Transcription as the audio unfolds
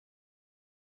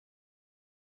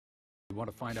We want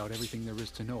to find out everything there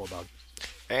is to know about.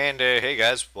 And hey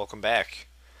guys, welcome back.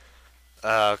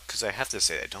 Cause I have to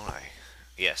say that, don't I?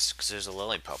 Yes, cause there's a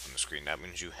lollipop on the screen. That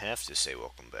means you have to say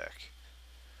welcome back.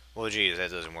 Well, geez, that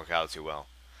doesn't work out too well.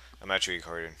 I'm actually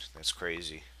recording. That's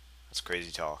crazy. That's crazy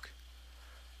talk.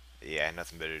 Yeah,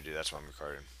 nothing better to do. That's why I'm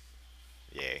recording.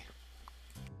 Yay.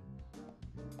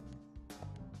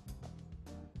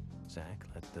 Zach,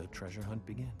 let the treasure hunt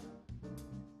begin.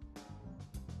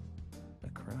 A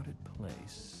crowded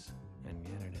place, and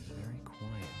yet it is very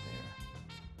quiet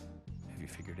there. Have you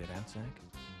figured it out, Zach?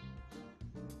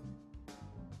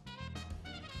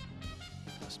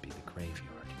 Must be the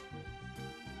graveyard.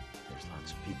 There's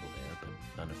lots of people there, but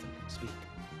none of them can speak.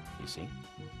 You see?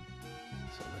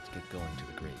 So let's get going to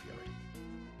the graveyard.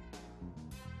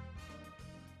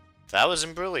 That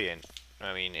wasn't brilliant.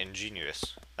 I mean,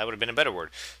 ingenious. That would have been a better word.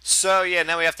 So, yeah,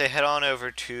 now we have to head on over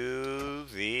to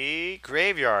the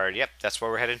graveyard. Yep, that's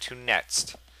where we're heading to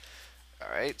next.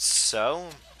 Alright, so,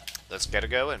 let's get it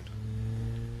going.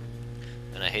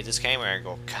 And I hate this camera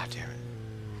angle. God damn it.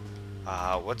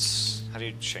 How do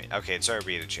you change? Okay, it's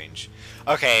RB to change.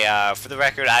 Okay, for the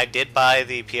record, I did buy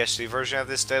the PS3 version of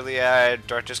this Deadly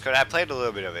Darkness Code. I played a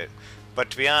little bit of it.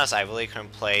 But to be honest, I really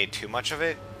couldn't play too much of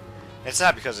it. It's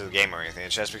not because of the game or anything,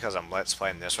 it's just because I'm let's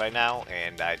playing this right now,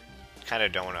 and I kind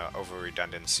of don't want to over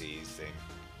redundancy thing.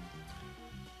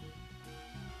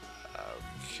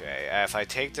 Okay, if I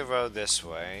take the road this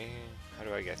way, how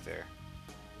do I get there?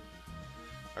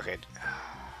 Okay.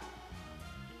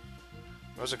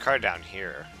 There's a car down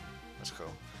here. That's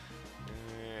cool.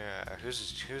 Yeah,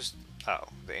 who's, oh,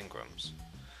 the Ingrams.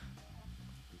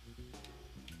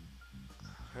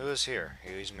 Who is here?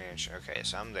 Huey's Mansion. Okay,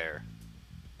 so I'm there.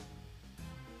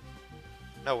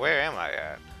 No, where am I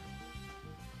at?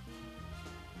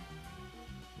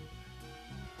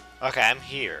 Okay, I'm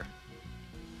here.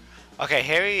 Okay,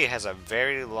 Harry has a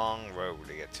very long road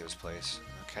to get to his place.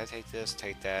 Okay, take this,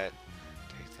 take that,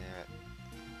 take that.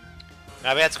 Now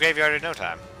I'll be at the graveyard in no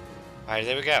time. Alright,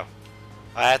 there we go.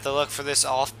 I have to look for this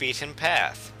off-beaten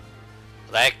path.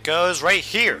 That goes right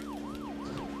here.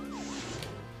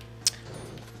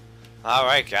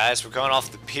 Alright guys, we're going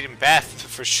off the beaten path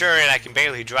for sure, and I can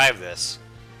barely drive this.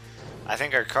 I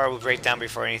think our car will break down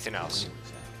before anything else.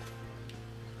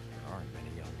 There aren't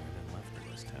many young women left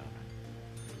in this town.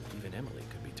 Even Emily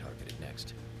could be targeted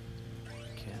next.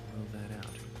 Can't rule that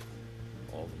out.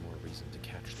 All the more reason to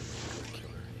catch the murderer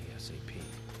killer ASAP.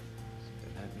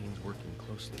 And that means working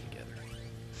closely together.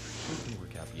 We can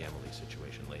work out the Emily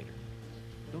situation later.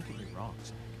 Don't get me wrong,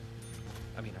 Zach.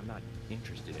 I mean, I'm not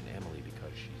interested in Emily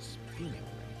because she's female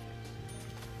or anything.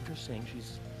 I'm just saying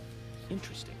she's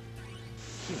interesting.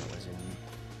 You know, as an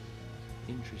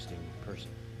interesting person.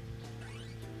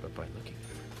 But by looking at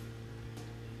her,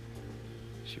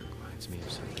 she reminds me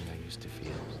of something I used to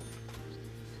feel.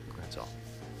 That's all.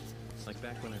 Like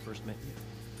back when I first met you.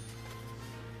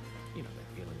 You know, that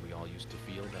feeling we all used to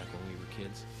feel back when we were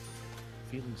kids.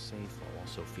 Feeling safe while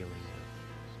also feeling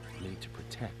a need to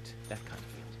protect. That kind of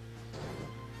feeling.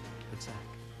 But Zach,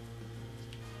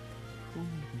 who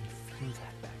made me feel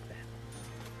that back then?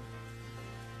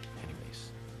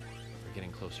 Anyways, we're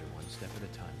getting closer one step at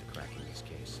a time to cracking this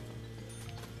case.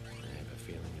 I have a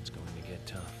feeling it's going to get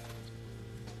tough.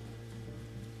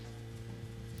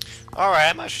 Alright,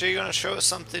 I'm actually going to show us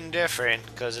something different,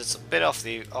 because it's a bit off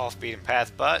the off-beaten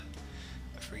path, but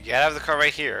if we get out of the car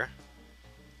right here...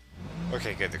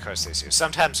 Okay, good, the car stays here.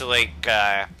 Sometimes it'll, like,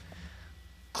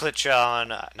 glitch on...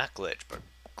 not glitch, but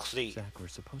cleat. Zach, we're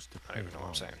supposed to I play don't even know what I'm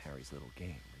along saying. with Harry's little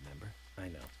game, remember? I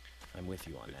know. I'm with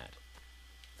you on that.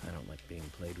 I don't like being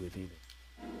played with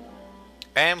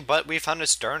either. But we found a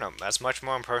sternum. That's much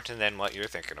more important than what you're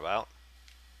thinking about.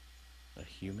 A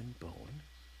human bone?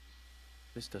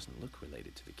 This doesn't look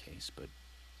related to the case, but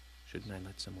shouldn't I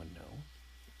let someone know?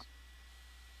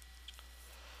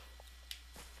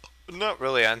 Not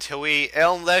really,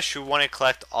 unless you want to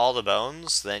collect all the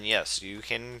bones, then yes, you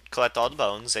can collect all the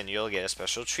bones and you'll get a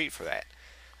special treat for that.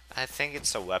 I think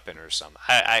it's a weapon or something.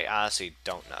 I honestly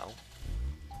don't know.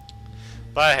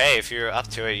 But hey, if you're up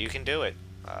to it, you can do it.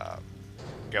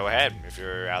 Go ahead if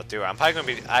you're out to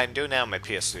it. I'm doing that on my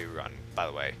PS3 run, by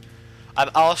the way. I'm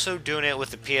also doing it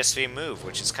with the PS3 Move,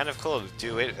 which is kind of cool to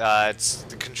do it.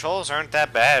 The controls aren't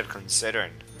that bad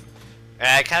considering. And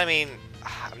I kind of mean,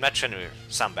 I'm not trying to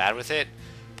sound bad with it,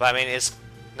 but I mean it's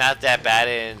not that bad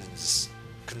in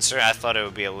considering I thought it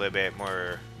would be a little bit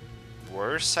more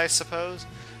worse, I suppose.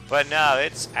 But no,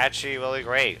 it's actually really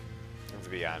great, to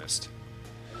be honest.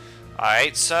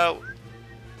 Alright, so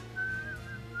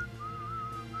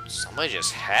somebody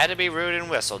just had to be rude and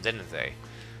whistle, didn't they?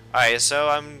 Alright,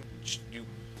 so you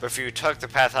But if you took the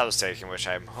path I was taking, which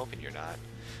I'm hoping you're not,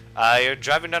 you're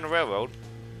driving down the railroad.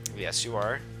 Yes, you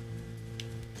are.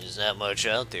 There's not much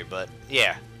out there, but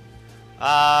yeah.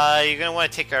 You're gonna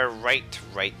want to take a right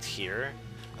here.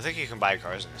 I think you can buy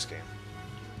cars in this game.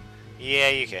 Yeah,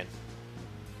 you can.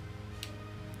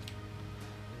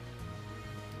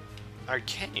 Or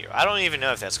can you? I don't even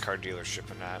know if that's a car dealership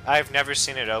or not. I've never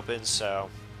seen it open, so...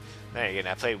 Then again,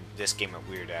 I played this game at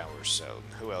weird hours, so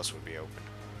who else would be open?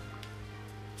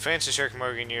 Francis Eric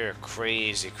Morgan, you're a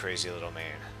crazy, crazy little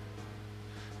man.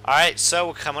 Alright, so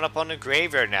we're coming up on the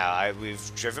graveyard now.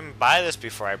 We've driven by this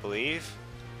before, I believe.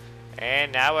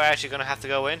 And now we're actually going to have to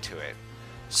go into it.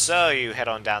 So you head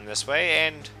on down this way,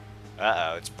 and...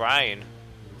 Uh-oh, it's Brian.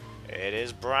 It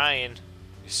is Brian.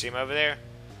 You see him over there?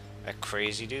 That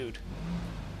crazy dude.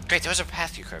 Great, there was a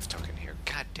path you could have taken here.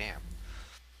 God damn.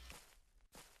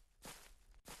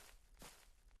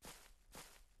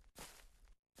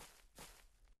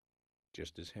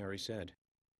 Just as Harry said,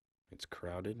 it's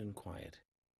crowded and quiet.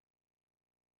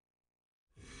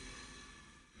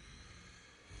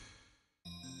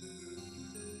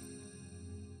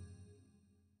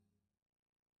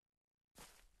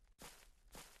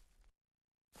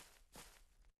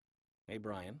 Hey,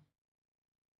 Brian.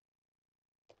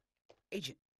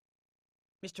 Agent.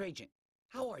 Mr. Agent,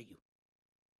 how are you?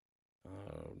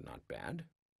 Not bad.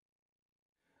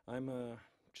 I'm,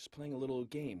 just playing a little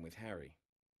game with Harry.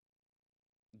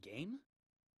 Game?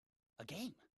 A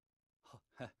game?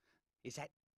 Oh, is that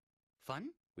fun?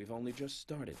 We've only just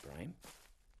started, Brian.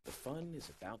 The fun is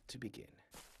about to begin.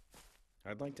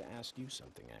 I'd like to ask you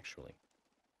something, actually.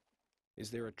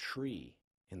 Is there a tree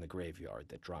in the graveyard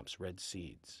that drops red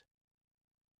seeds?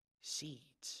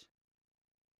 Seeds.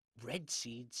 Red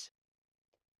seeds.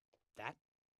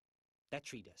 That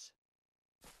tree does.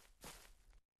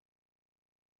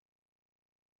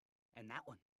 And that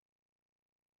one.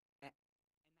 And that one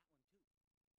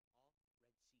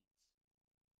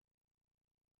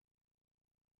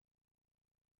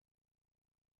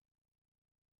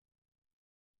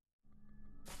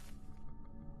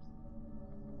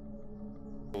too. All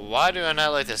red seeds. Why do I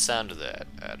not like the sound of that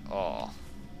at all?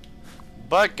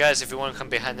 But guys, if you want to come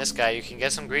behind this guy, you can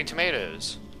get some green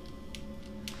tomatoes.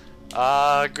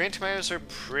 Green tomatoes are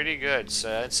pretty good,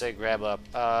 so I'd say grab up.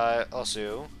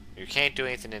 Also, you can't do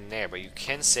anything in there, but you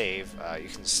can save. You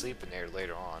can sleep in there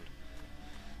later on.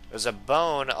 There's a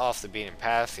bone off the beaten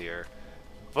path here,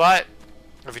 but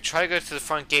if you try to go to the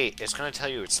front gate, it's going to tell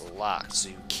you it's locked, so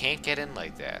you can't get in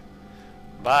like that.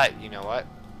 But, you know what?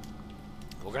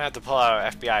 We're going to have to pull out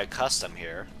our FBI custom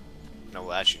here. No,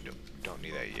 well, actually, don't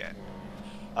need that yet.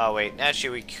 Oh, wait. Actually,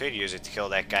 we could use it to kill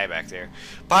that guy back there.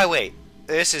 By the way,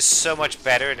 this is so much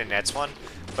better than Ned's one,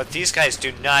 but these guys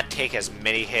do not take as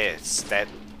many hits.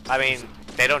 I mean,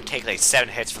 they don't take like 7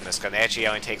 hits from this gun. They actually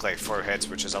only take like 4 hits,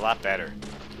 which is a lot better.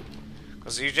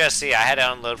 Because you just see, I had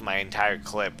to unload my entire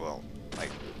clip. Well, like,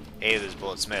 8 of those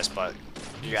bullets missed, but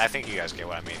I think you guys get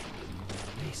what I mean.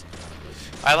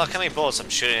 Alright, look how many bullets I'm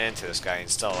shooting into this guy and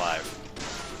he's still alive.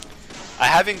 I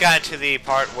haven't gotten to the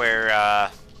part where,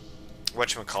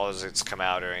 whatchamacallits come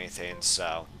out or anything,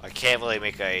 so I can't really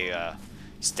make a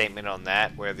statement on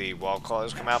that, where the wall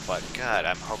callers come out, but God,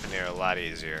 I'm hoping they're a lot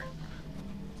easier.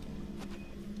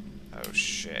 Oh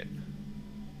shit.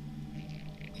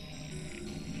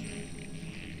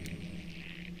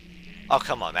 Oh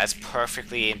come on, that's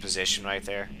perfectly in position right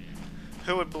there.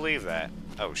 Who would believe that?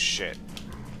 Oh shit.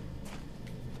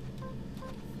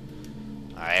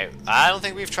 Alright, I don't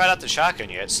think we've tried out the shotgun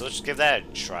yet, so let's give that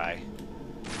a try.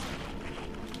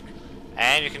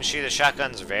 And you can see the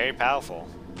shotgun's very powerful.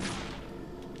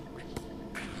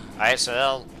 Alright, so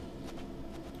they'll...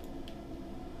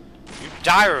 You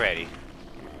die already!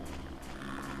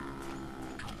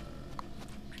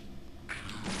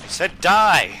 I said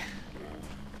die!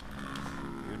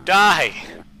 You die!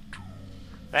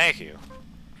 Thank you.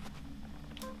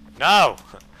 No!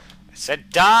 I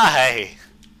said die!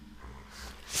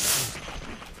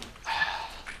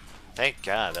 Thank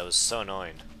God, that was so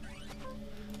annoying.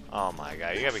 Oh my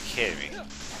God, you gotta be kidding me.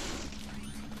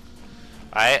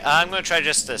 Alright, I'm gonna try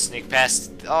just to sneak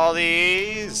past all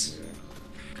these.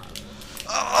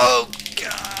 Oh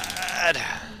God!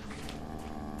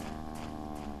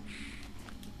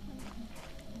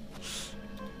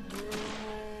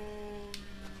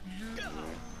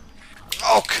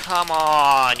 Oh come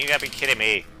on! You gotta be kidding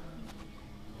me.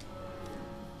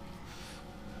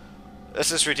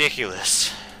 This is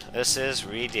ridiculous. This is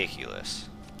ridiculous.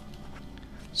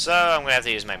 So I'm gonna have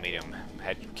to use my medium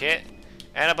head kit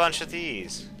and a bunch of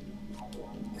these.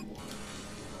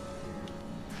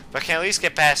 If I can at least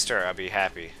get past her, I'll be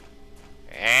happy.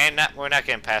 And we're not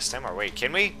getting past them. Or wait,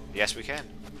 can we? Yes, we can.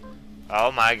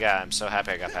 Oh my god, I'm so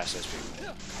happy I got past those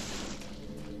people.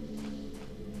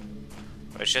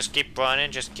 Let's just keep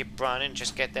running,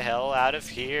 just get the hell out of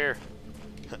here.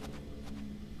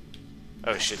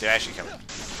 Oh shit, they're actually coming.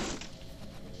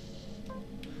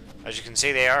 As you can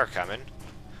see, they are coming.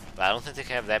 But I don't think they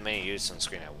can have that many units on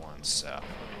screen at once, so...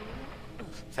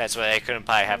 That's why they couldn't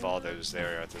probably have all those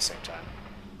there at the same time.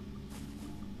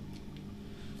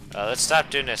 Let's stop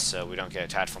doing this so we don't get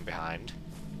attacked from behind.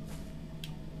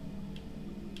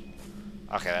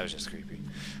 Okay, that was just creepy.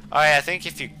 Alright, I think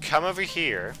if you come over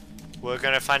here, we're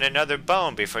gonna find another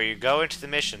bone before you go into the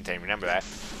mission thing. Remember that.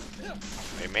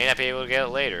 We may not be able to get it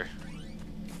later.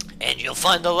 And you'll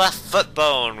find the left foot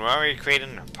bone. We're already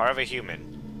creating part of a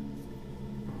human.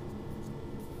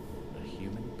 A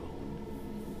human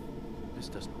bone? This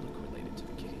doesn't look related to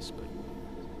the case, but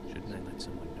shouldn't I let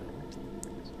someone know?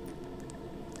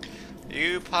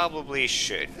 You probably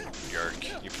should,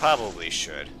 Yerk. You probably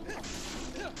should.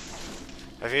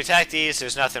 If you attack these,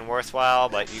 there's nothing worthwhile,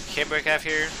 but you can't break out of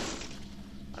here.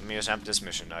 I'm using up this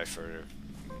mission knife for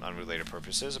unrelated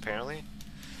purposes, apparently.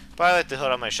 But I like to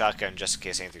hold on my shotgun just in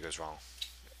case anything goes wrong.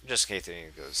 Just in case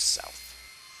anything goes south.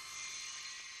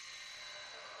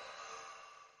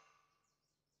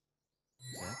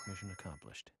 Zack, mission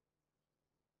accomplished.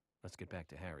 Let's get back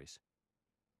to Harry's.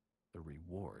 The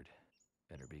reward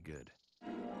better be good.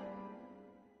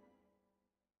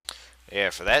 Yeah,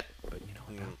 for that. But you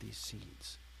know about these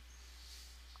seeds?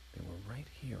 They were right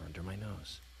here under my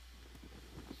nose.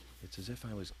 It's as if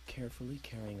I was carefully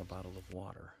carrying a bottle of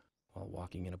water while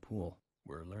walking in a pool.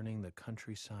 We're learning the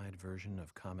countryside version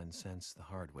of common sense the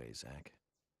hard way, Zack.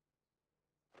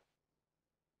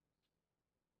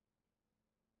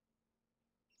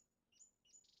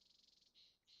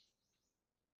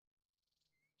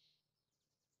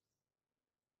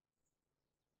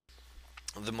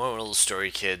 The moral of the story,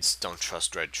 kids, don't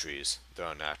trust red trees. They're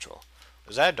unnatural.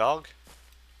 Is that a dog?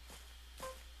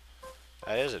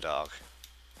 That is a dog.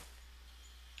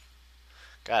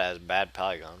 God, it has bad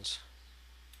polygons.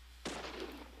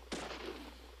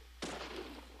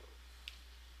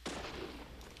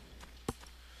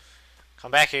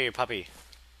 Come back here, you puppy.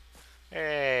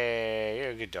 Hey,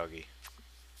 you're a good doggy.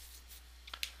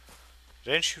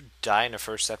 Didn't you die in the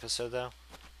first episode, though?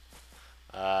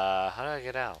 How do I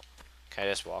get out? Can I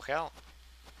just walk out?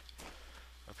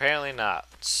 Apparently not.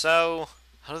 So,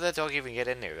 how did that dog even get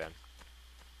in there, then?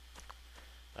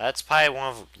 That's probably one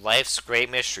of life's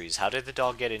great mysteries. How did the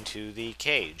dog get into the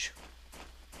cage?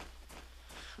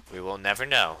 We will never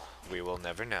know. We will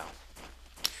never know.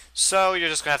 So, you're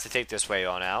just going to have to take this way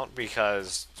on out,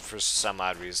 because for some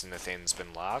odd reason the thing's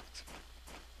been locked.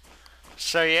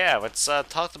 So yeah, let's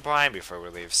talk to Brian before we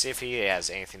leave. See if he has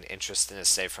anything interesting to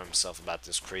say for himself about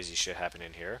this crazy shit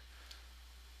happening here.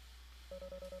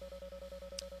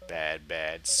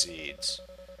 Bad seeds.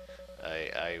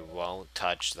 I won't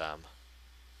touch them.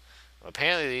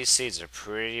 Apparently these seeds are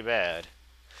pretty bad.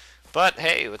 But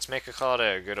hey, let's make a call to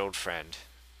a good old friend.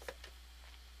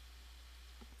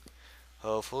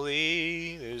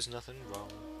 Hopefully there's nothing wrong.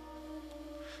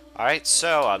 Alright,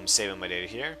 so I'm saving my data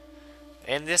here.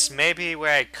 And this may be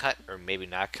where I cut, or maybe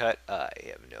not cut. I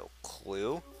have no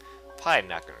clue. Probably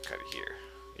not going to cut it here.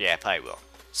 Yeah, I probably will.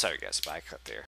 Sorry guys, but I cut there.